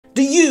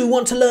Do you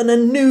want to learn a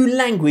new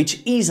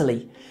language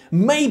easily?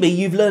 Maybe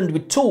you've learned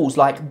with tools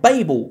like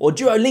Babel or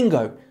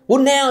Duolingo.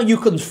 Well, now you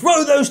can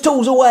throw those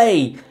tools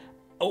away.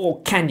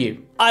 Or can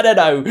you? I don't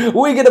know.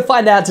 We're going to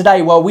find out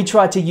today while we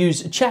try to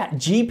use Chat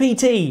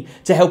GPT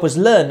to help us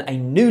learn a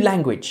new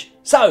language.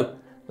 So,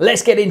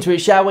 let's get into it,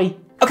 shall we?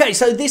 Okay,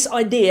 so this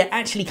idea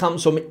actually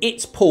comes from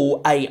It's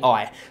Paul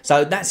AI.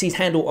 So that's his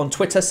handle on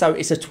Twitter. So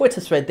it's a Twitter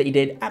thread that he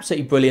did.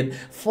 Absolutely brilliant.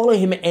 Follow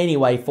him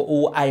anyway for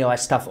all AI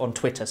stuff on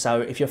Twitter.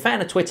 So if you're a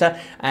fan of Twitter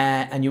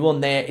and you're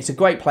on there, it's a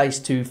great place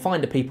to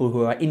find the people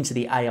who are into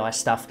the AI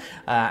stuff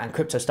and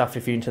crypto stuff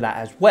if you're into that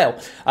as well.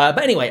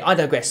 But anyway, I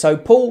digress. So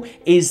Paul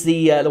is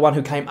the one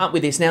who came up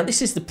with this. Now, this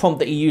is the prompt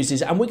that he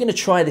uses, and we're going to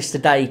try this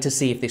today to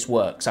see if this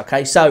works.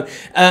 Okay, so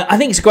I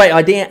think it's a great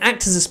idea.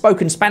 Act as a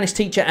spoken Spanish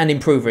teacher and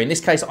improver. In this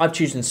case, I've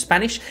chosen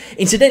Spanish.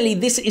 Incidentally,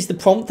 this is the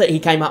prompt that he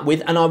came up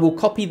with, and I will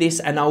copy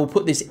this and I will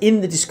put this in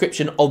the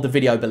description of the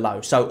video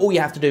below. So all you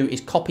have to do is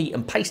copy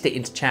and paste it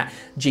into Chat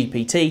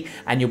GPT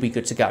and you'll be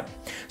good to go.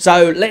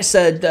 So let's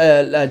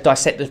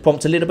dissect this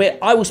prompt a little bit.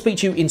 I will speak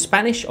to you in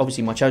Spanish,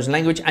 obviously my chosen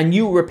language, and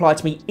you will reply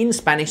to me in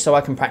Spanish so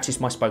I can practice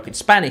my spoken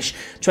Spanish.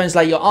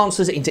 Translate your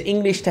answers into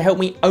English to help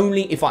me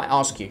only if I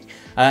ask you.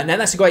 Now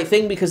that's a great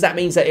thing because that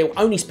means that it will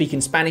only speak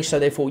in Spanish, so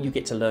therefore you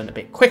get to learn a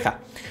bit quicker.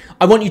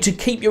 I want you to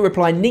keep your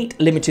reply neat,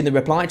 limiting the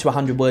reply to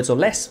 100 words or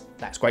less.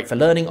 That's great for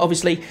learning,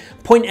 obviously.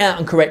 Point out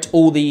and correct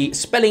all the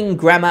spelling,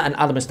 grammar, and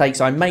other mistakes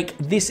I make.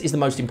 This is the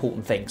most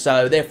important thing.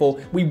 So therefore,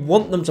 we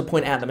want them to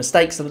point out the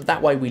mistakes so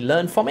that way we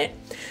learn from it.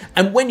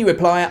 And when you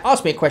reply,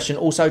 ask me a question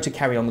also to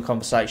carry on the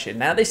conversation.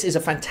 Now, this is a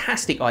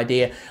fantastic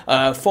idea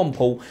from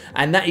Paul,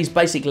 and that is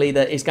basically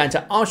that it's going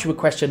to ask you a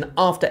question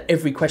after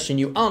every question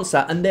you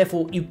answer, and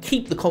therefore you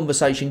keep the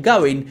conversation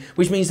going,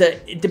 which means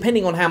that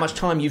depending on how much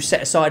time you've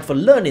set aside for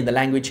learning the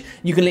language,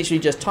 you can literally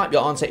just type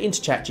your answer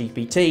into Chat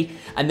GPT,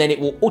 and then it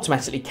will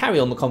automatically carry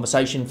on the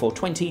conversation for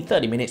 20,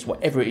 30 minutes,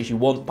 whatever it is you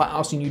want, by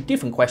asking you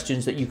different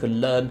questions that you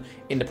can learn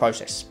in the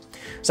process.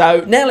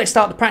 So now let's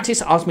start the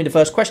practice. Ask me the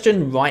first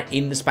question right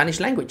in the Spanish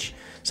language.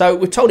 So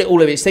we've told it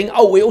all of its thing.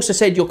 Oh, we also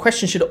said your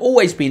question should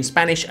always be in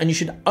Spanish and you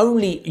should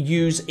only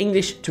use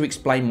English to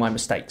explain my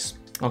mistakes.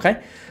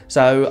 Okay,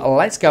 so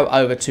let's go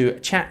over to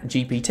Chat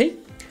GPT.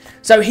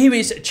 So here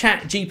is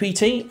Chat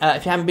GPT.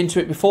 If you haven't been to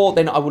it before,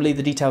 then I will leave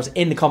the details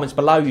in the comments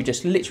below. You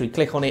just literally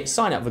click on it,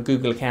 sign up with a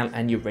Google account,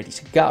 and you're ready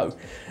to go.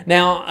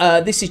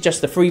 Now, this is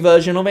just the free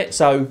version of it.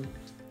 So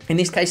in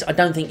this case, I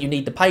don't think you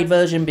need the paid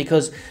version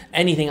because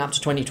anything up to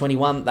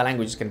 2021, the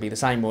language is going to be the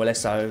same more or less,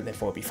 so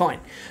therefore it'll be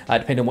fine,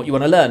 depending on what you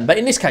want to learn. But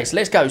in this case,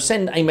 let's go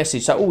send a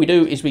message. So all we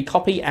do is we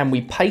copy and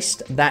we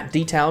paste that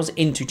details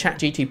into Chat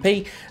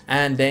GPT,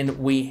 and then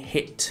we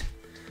hit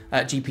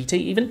GPT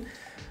even.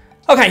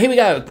 Ok, here we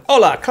go.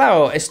 Hola,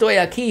 claro, estoy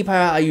aquí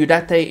para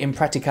ayudarte en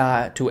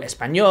practicar tu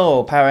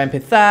español. Para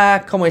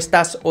empezar, ¿cómo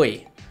estás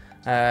hoy?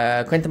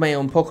 Cuéntame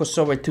un poco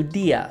sobre tu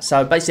día.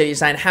 So basically it's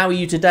saying, how are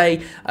you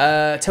today?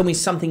 Tell me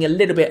something a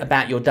little bit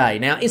about your day.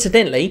 Now,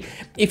 incidentally,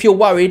 if you're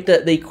worried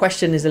that the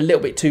question is a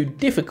little bit too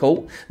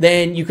difficult,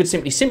 then you could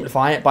simply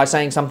simplify it by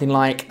saying something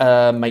like,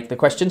 make the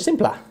question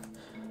simpler.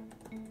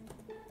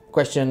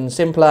 Question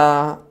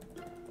simpler,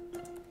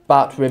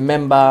 but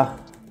remember,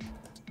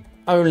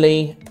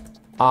 only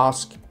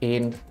ask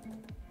in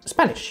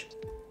Spanish.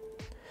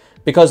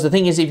 Because the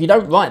thing is, if you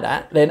don't write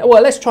that, then,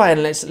 well, let's try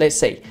and let's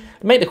see.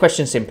 Make the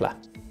question simpler.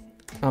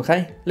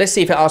 Okay, let's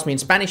see if it asks me in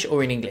Spanish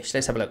or in English.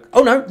 Let's have a look.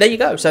 Oh no, there you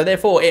go. So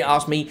therefore it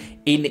asked me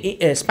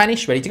in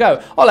Spanish, ready to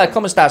go. Hola,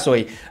 ¿cómo estás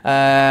hoy?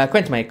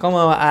 Cuéntame,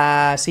 ¿cómo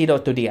ha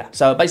sido tu día?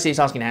 So basically it's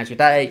asking how's your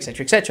day,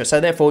 etc, etc.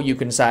 So therefore you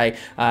can say,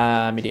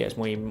 mi día es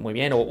muy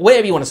bien, or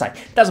whatever you want to say.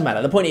 Doesn't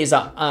matter. The point is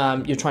that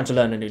you're trying to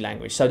learn a new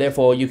language. So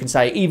therefore you can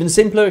say even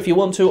simpler if you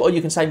want to, or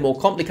you can say more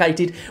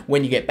complicated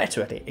when you get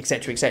better at it,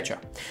 etc, etc.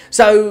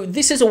 So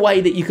this is a way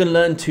that you can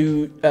learn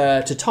to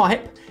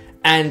type,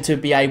 and to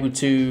be able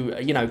to,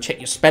 you know, check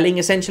your spelling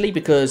essentially,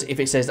 because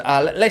if it says,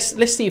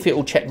 let's see if it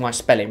will check my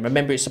spelling.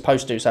 Remember, it's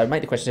supposed to. So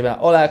make the question about,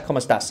 hola, ¿cómo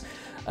estás?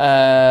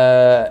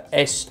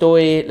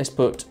 Let's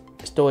put,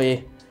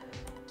 estoy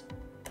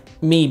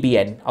muy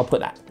bien. I'll put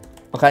that.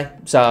 Okay,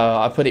 so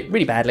I put it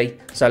really badly.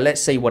 So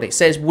let's see what it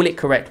says. Will it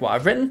correct what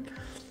I've written?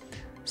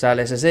 So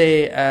let's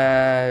see,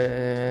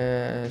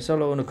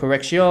 solo una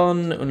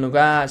corrección, un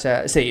lugar.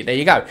 So, see, there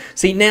you go.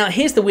 See, now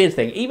here's the weird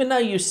thing. Even though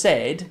you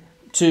said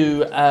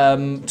to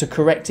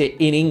correct it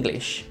in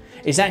English,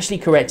 it's actually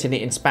correcting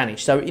it in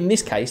Spanish. So in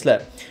this case,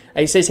 look,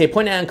 it says here,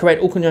 point out and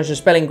correct all conjunction,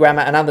 spelling,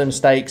 grammar, and other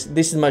mistakes.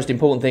 This is the most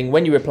important thing.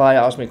 When you reply,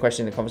 ask me a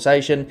question in the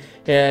conversation.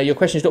 Your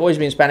question should always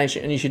be in Spanish,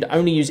 and you should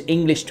only use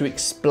English to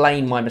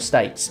explain my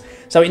mistakes.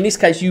 So in this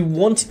case, you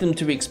wanted them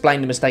to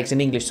explain the mistakes in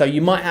English. So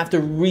you might have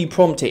to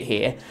re-prompt it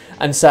here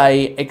and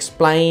say,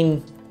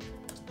 explain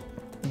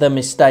the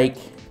mistake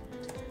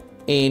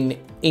in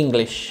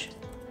English,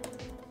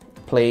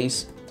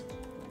 please.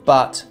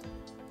 But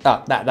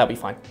that'll be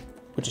fine.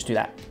 We'll just do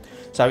that.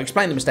 So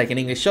explain the mistake in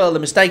English. Sure, the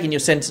mistake in your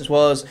sentence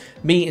was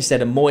me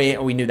instead of muy,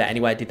 or we knew that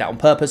anyway, I did that on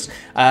purpose.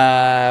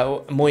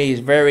 Muy is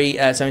very,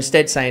 so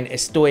instead saying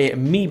estoy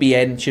muy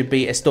bien should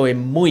be estoy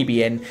muy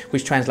bien,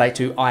 which translates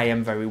to I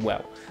am very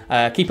well.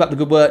 Keep up the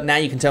good work. Now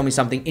you can tell me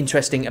something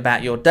interesting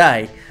about your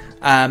day.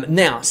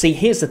 Now, see,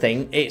 here's the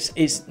thing.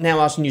 It's now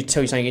asking you to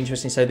tell you something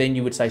interesting, so then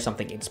you would say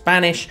something in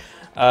Spanish.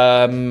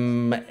 Es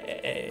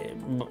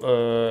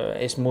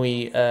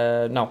muy,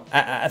 no,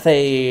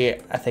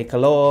 hace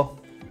calor,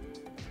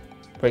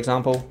 for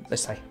example,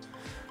 let's say.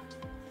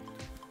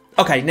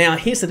 Okay, now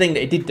here's the thing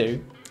that it did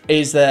do,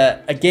 is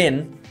that,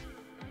 again,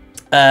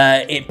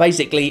 it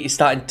basically is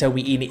starting to tell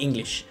me in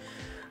English.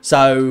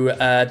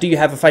 So, do you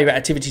have a favourite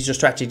activities or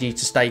strategy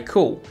to stay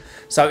cool?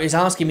 So it's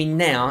asking me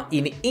now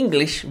in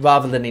English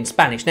rather than in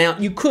Spanish. Now,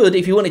 you could,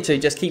 if you wanted to,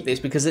 just keep this,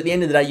 because at the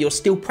end of the day, you're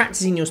still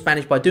practicing your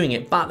Spanish by doing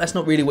it, but that's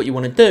not really what you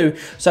want to do.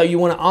 So you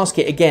want to ask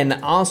it again.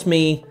 Ask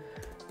me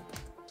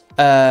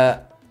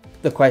the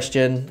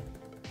question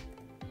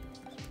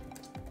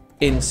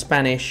in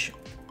Spanish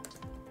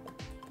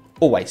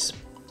always.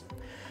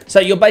 So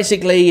you're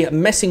basically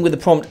messing with the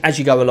prompt as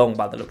you go along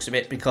by the looks of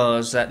it,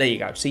 because there you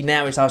go. See,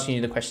 now it's asking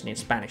you the question in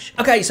Spanish.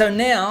 Okay, so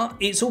now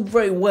it's all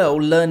very well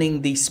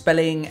learning the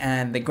spelling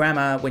and the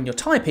grammar when you're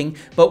typing,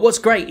 but what's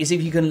great is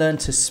if you can learn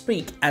to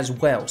speak as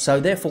well. So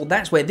therefore,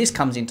 that's where this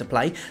comes into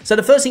play. So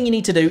the first thing you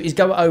need to do is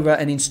go over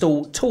and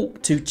install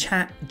Talk to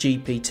Chat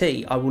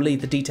GPT. I will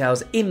leave the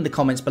details in the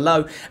comments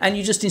below, and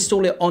you just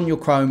install it on your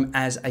Chrome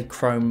as a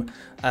Chrome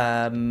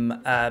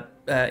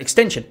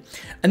extension.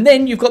 And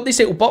then you've got this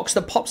little box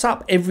that pops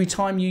up every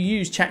time you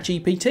use Chat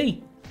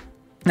GPT.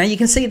 Now you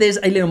can see there's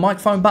a little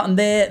microphone button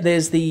there,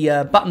 there's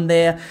the button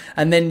there,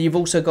 and then you've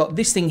also got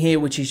this thing here,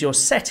 which is your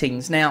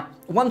settings. Now,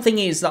 one thing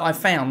is that I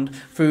found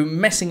through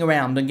messing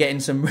around and getting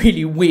some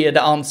really weird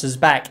answers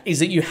back is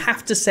that you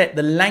have to set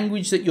the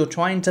language that you're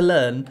trying to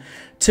learn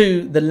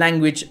to the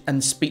language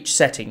and speech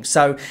settings.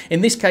 So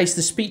in this case,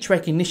 the speech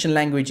recognition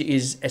language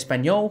is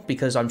Espanol,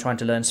 because I'm trying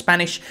to learn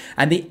Spanish,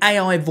 and the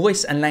AI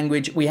voice and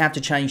language we have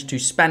to change to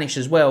Spanish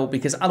as well,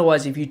 because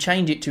otherwise if you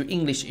change it to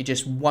English, it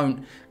just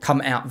won't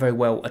come out very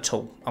well at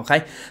all.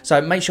 Okay,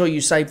 so make sure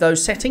you save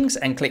those settings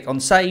and click on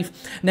save.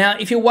 Now,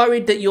 if you're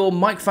worried that your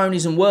microphone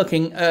isn't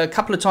working, a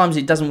couple of times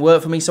it doesn't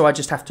work for me, so I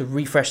just have to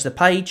refresh the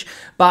page.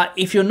 But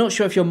if you're not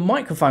sure if your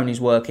microphone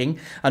is working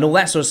and all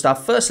that sort of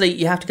stuff, firstly,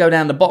 you have to go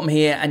down the bottom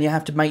here and you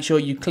have to make sure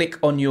you click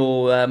on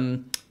your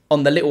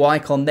on the little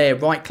icon there,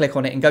 right click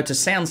on it and go to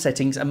sound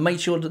settings and make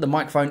sure that the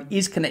microphone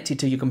is connected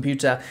to your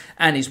computer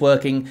and is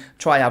working.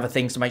 Try other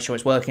things to make sure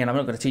it's working. I'm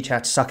not going to teach you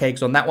how to suck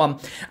eggs on that one.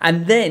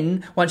 And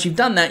then once you've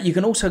done that, you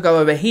can also go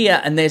over here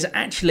and there's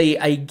actually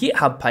a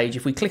GitHub page.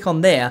 If we click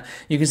on there,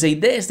 you can see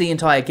there's the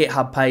entire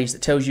GitHub page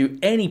that tells you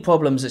any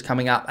problems that's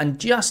coming up. And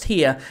just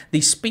here,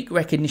 the speak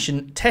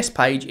recognition test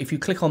page, if you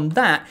click on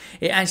that,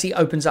 it actually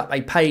opens up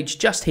a page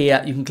just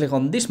here. You can click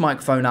on this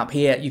microphone up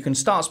here. You can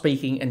start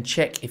speaking and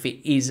check if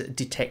it is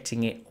detecting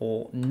it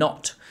or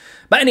not.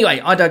 But anyway,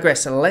 I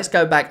digress. So let's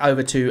go back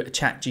over to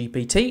Chat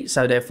GPT.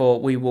 So therefore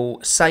we will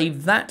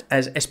save that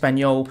as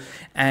Espanol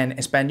and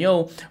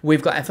Espanol.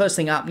 We've got our first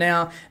thing up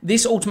now.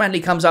 This automatically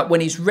comes up when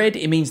it's red.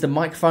 It means the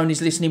microphone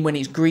is listening. When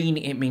it's green,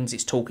 it means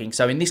it's talking.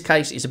 So in this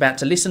case, it's about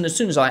to listen as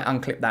soon as I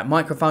unclip that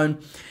microphone,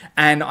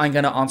 and I'm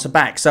going to answer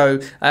back. So,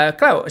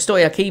 claro,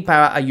 estoy aquí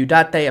para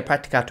ayudarte a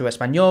practicar tu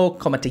español.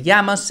 ¿Cómo te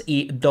llamas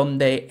y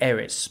dónde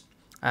eres?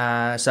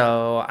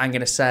 So I'm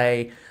going to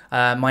say,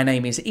 my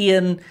name is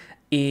Ian,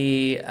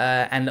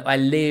 and I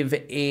live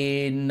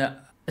in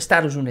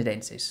Estados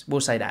Unidos.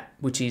 We'll say that,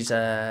 which is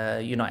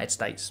United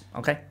States.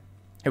 Okay,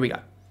 here we go.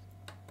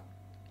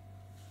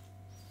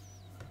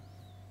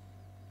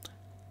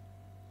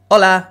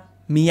 Hola,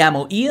 me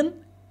llamo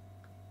Ian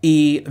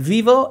y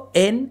vivo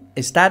en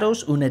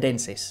Estados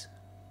Unidos.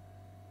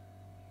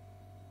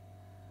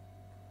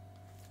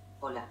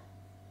 Hola,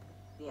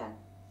 Ian.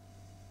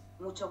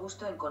 Mucho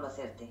gusto en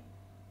conocerte.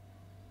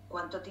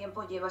 ¿Cuánto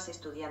tiempo llevas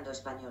estudiando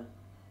español?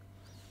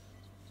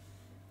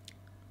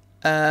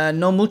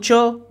 No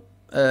mucho,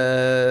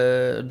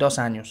 2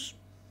 años.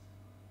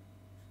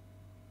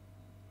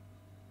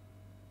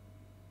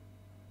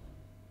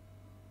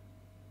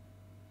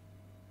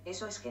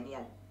 Eso es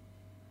genial.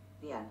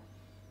 Bien.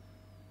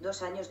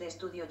 2 años de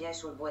estudio ya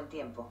es un buen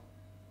tiempo.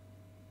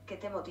 ¿Qué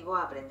te motivó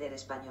a aprender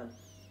español?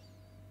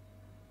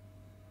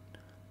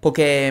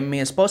 Porque mi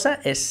esposa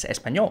es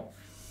español.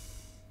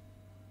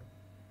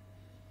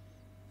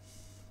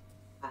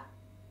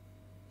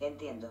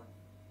 Entiendo.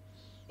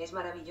 Es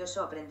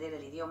maravilloso aprender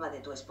el idioma de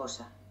tu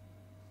esposa.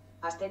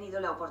 ¿Has tenido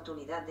la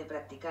oportunidad de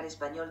practicar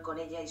español con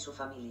ella y su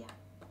familia?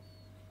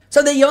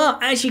 So there you are.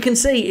 As you can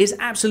see, it's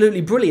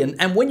absolutely brilliant.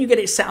 And when you get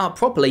it set up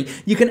properly,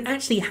 you can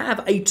actually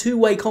have a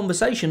two-way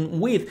conversation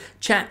with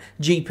Chat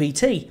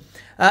GPT.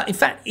 In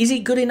fact, is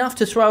it good enough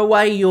to throw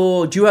away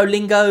your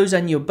Duolingos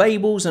and your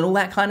Babels and all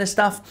that kind of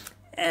stuff?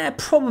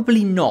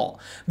 Probably not,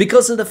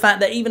 because of the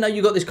fact that even though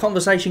you've got this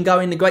conversation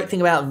going, the great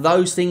thing about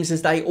those things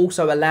is they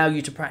also allow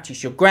you to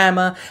practice your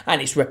grammar,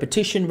 and it's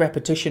repetition,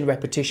 repetition,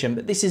 repetition.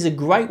 But this is a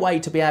great way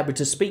to be able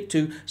to speak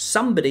to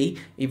somebody,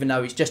 even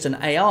though it's just an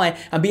AI,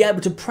 and be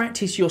able to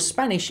practice your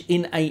Spanish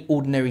in an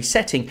ordinary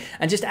setting.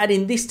 And just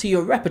adding this to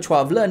your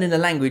repertoire of learning a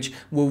language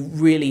will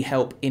really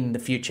help in the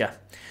future.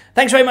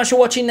 Thanks very much for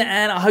watching,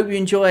 and I hope you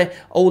enjoy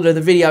all of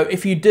the video.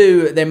 If you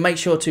do, then make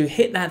sure to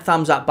hit that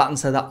thumbs up button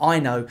so that I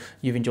know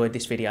you've enjoyed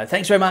this video.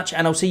 Thanks very much,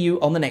 and I'll see you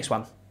on the next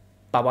one.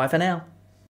 Bye-bye for now.